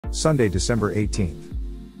Sunday, December 18th.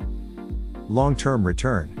 Long-term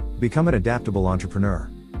return. Become an adaptable entrepreneur.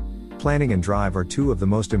 Planning and drive are two of the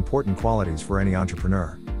most important qualities for any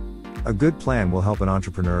entrepreneur. A good plan will help an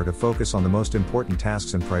entrepreneur to focus on the most important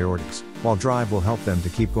tasks and priorities, while drive will help them to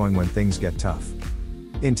keep going when things get tough.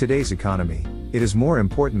 In today's economy, it is more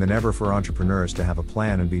important than ever for entrepreneurs to have a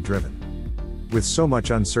plan and be driven. With so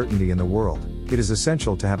much uncertainty in the world, it is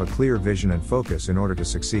essential to have a clear vision and focus in order to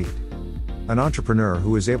succeed. An entrepreneur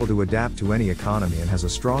who is able to adapt to any economy and has a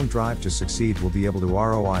strong drive to succeed will be able to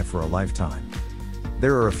ROI for a lifetime.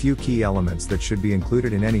 There are a few key elements that should be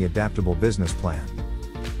included in any adaptable business plan.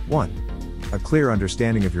 1. A clear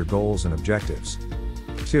understanding of your goals and objectives.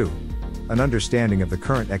 2. An understanding of the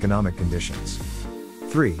current economic conditions.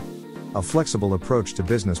 3. A flexible approach to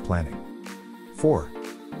business planning. 4.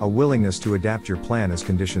 A willingness to adapt your plan as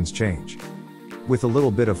conditions change. With a little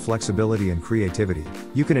bit of flexibility and creativity,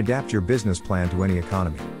 you can adapt your business plan to any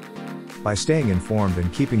economy. By staying informed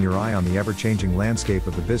and keeping your eye on the ever-changing landscape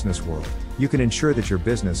of the business world, you can ensure that your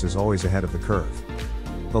business is always ahead of the curve.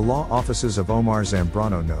 The law offices of Omar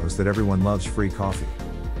Zambrano knows that everyone loves free coffee.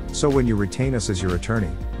 So when you retain us as your attorney,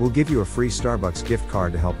 we'll give you a free Starbucks gift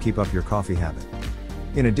card to help keep up your coffee habit.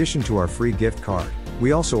 In addition to our free gift card,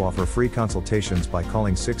 we also offer free consultations by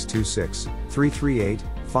calling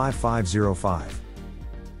 626-338-5505.